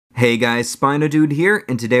Hey guys, SpinoDude here,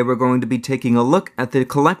 and today we're going to be taking a look at the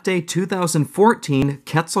CollectA 2014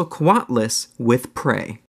 Quetzalcoatlus with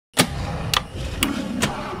prey.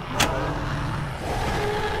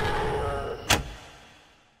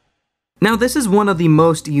 Now this is one of the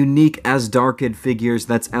most unique Asdarkid figures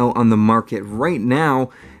that's out on the market right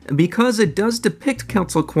now, because it does depict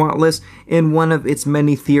Quetzalcoatlus in one of its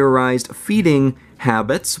many theorized feeding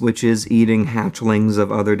habits, which is eating hatchlings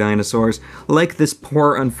of other dinosaurs, like this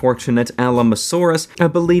poor unfortunate Alamosaurus. I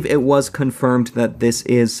believe it was confirmed that this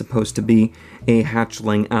is supposed to be a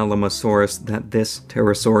hatchling Alamosaurus that this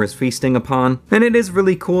Pterosaur is feasting upon. And it is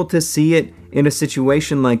really cool to see it in a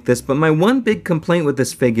situation like this, but my one big complaint with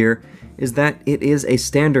this figure is that it is a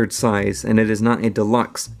standard size and it is not a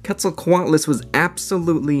deluxe. Quetzalcoatlus was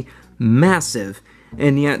absolutely massive,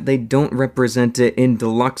 and yet they don't represent it in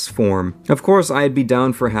deluxe form. Of course, I'd be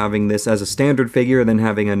down for having this as a standard figure than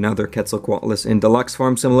having another Quetzalcoatlus in deluxe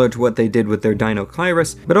form, similar to what they did with their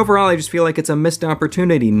Dino-Kyrus, but overall I just feel like it's a missed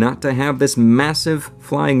opportunity not to have this massive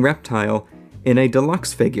flying reptile in a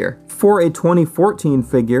deluxe figure. For a 2014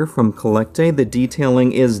 figure from CollectA, the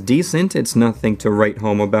detailing is decent. It's nothing to write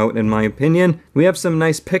home about in my opinion. We have some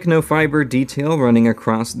nice pycnofiber detail running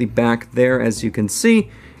across the back there, as you can see,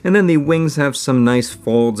 and then the wings have some nice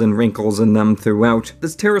folds and wrinkles in them throughout.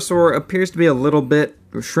 This Pterosaur appears to be a little bit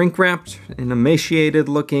shrink-wrapped and emaciated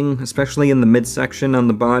looking, especially in the midsection on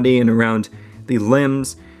the body and around the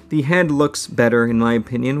limbs. The head looks better, in my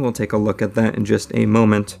opinion. We'll take a look at that in just a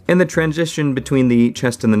moment. And the transition between the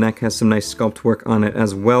chest and the neck has some nice sculpt work on it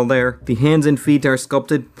as well there. The hands and feet are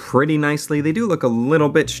sculpted pretty nicely. They do look a little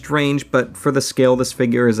bit strange, but for the scale this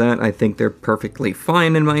figure is at, I think they're perfectly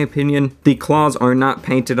fine in my opinion. The claws are not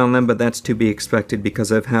painted on them, but that's to be expected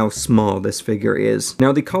because of how small this figure is.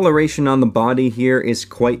 Now the coloration on the body here is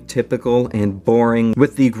quite typical and boring,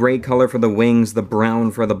 with the gray color for the wings, the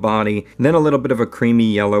brown for the body, and then a little bit of a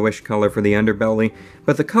creamy yellowish color for the underbelly,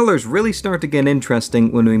 but the colors really start to get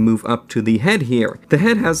interesting when we move up to the head here. The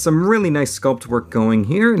head has some really nice sculpt work going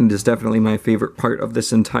here, and is definitely my favorite part of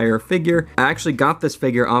this entire figure. I actually got this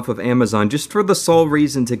figure off of Amazon just for the sole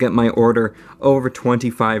reason to get my order over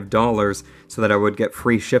 $25 so that I would get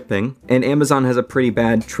free shipping, and Amazon has a pretty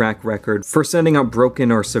bad track record for sending out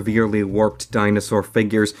broken or severely warped dinosaur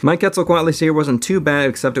figures. My Quetzalcoatlus here wasn't too bad,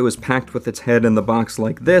 except it was packed with its head in the box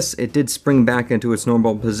like this. It did spring back into its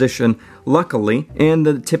normal position, luckily, and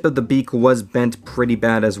the tip of the beak was bent pretty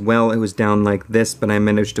bad as well. It was down like this, but I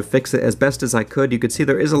managed to fix it as best as I could. You could see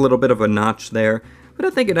there is a little bit of a notch there, but I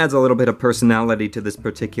think it adds a little bit of personality to this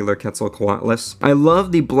particular Quetzalcoatlus. I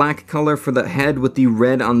love the black color for the head with the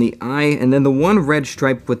red on the eye, and then the one red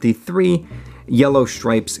stripe with the three yellow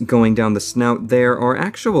stripes going down the snout there, or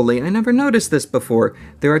actually, I never noticed this before.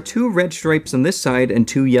 There are two red stripes on this side and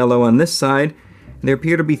two yellow on this side. There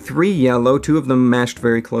appear to be three yellow, two of them mashed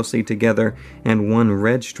very closely together, and one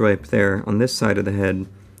red stripe there on this side of the head.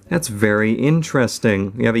 That's very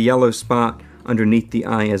interesting. We have a yellow spot underneath the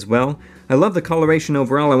eye as well. I love the coloration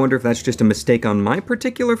overall. I wonder if that's just a mistake on my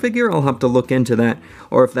particular figure. I'll have to look into that,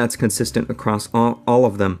 or if that's consistent across all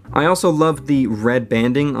of them. I also love the red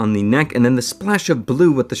banding on the neck, and then the splash of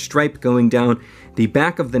blue with the stripe going down the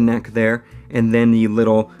back of the neck there, and then the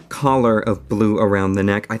little collar of blue around the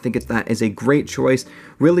neck. I think that is a great choice.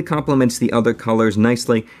 Really complements the other colors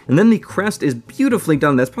nicely. And then the crest is beautifully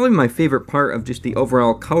done. That's probably my favorite part of just the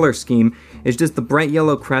overall color scheme, is just the bright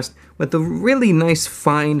yellow crest with the really nice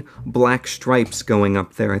fine black stripes going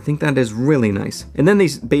up there. I think that is really nice. And then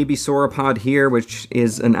the baby sauropod here, which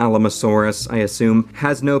is an Alamosaurus, I assume,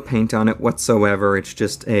 has no paint on it whatsoever. It's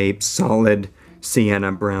just a solid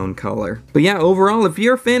sienna brown color. But yeah, overall, if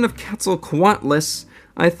you're a fan of Quetzalcoatlus,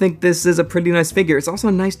 I think this is a pretty nice figure. It's also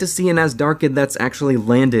nice to see an Asdarkid that's actually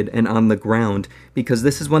landed and on the ground, because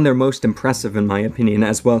this is when they're most impressive in my opinion,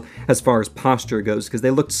 as well as far as posture goes, because they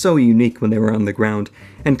looked so unique when they were on the ground.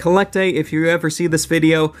 And CollectA, if you ever see this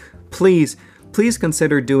video, please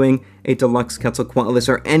consider doing a deluxe Quetzalcoatlus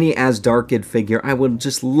or any Asdarkid figure. I would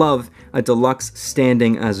just love a deluxe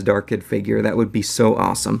standing Asdarkid figure. That would be so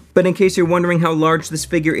awesome. But in case you're wondering how large this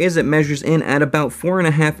figure is, it measures in at about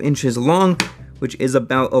 4.5 inches long, which is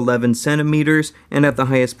about 11 centimeters, and at the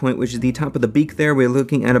highest point, which is the top of the beak there, we're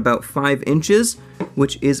looking at about 5 inches,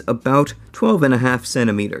 which is about 12.5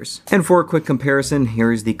 centimeters. And for a quick comparison,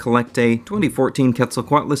 here is the CollectA 2014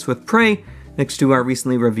 Quetzalcoatlus with prey, next to our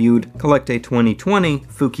recently reviewed CollectA 2020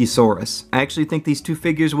 Fukisaurus. I actually think these two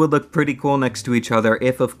figures would look pretty cool next to each other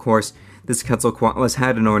if, of course, this Quetzalcoatlus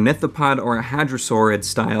had an ornithopod or a hadrosaurid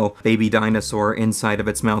style baby dinosaur inside of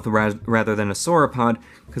its mouth rather than a sauropod,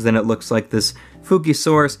 because then it looks like this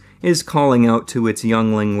Fukisaurus is calling out to its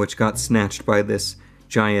youngling, which got snatched by this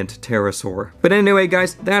giant pterosaur. But anyway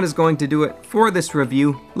guys, that is going to do it for this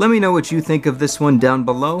review. Let me know what you think of this one down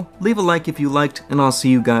below. Leave a like if you liked, and I'll see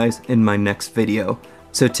you guys in my next video.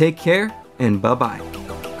 So take care, and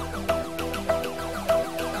bye-bye.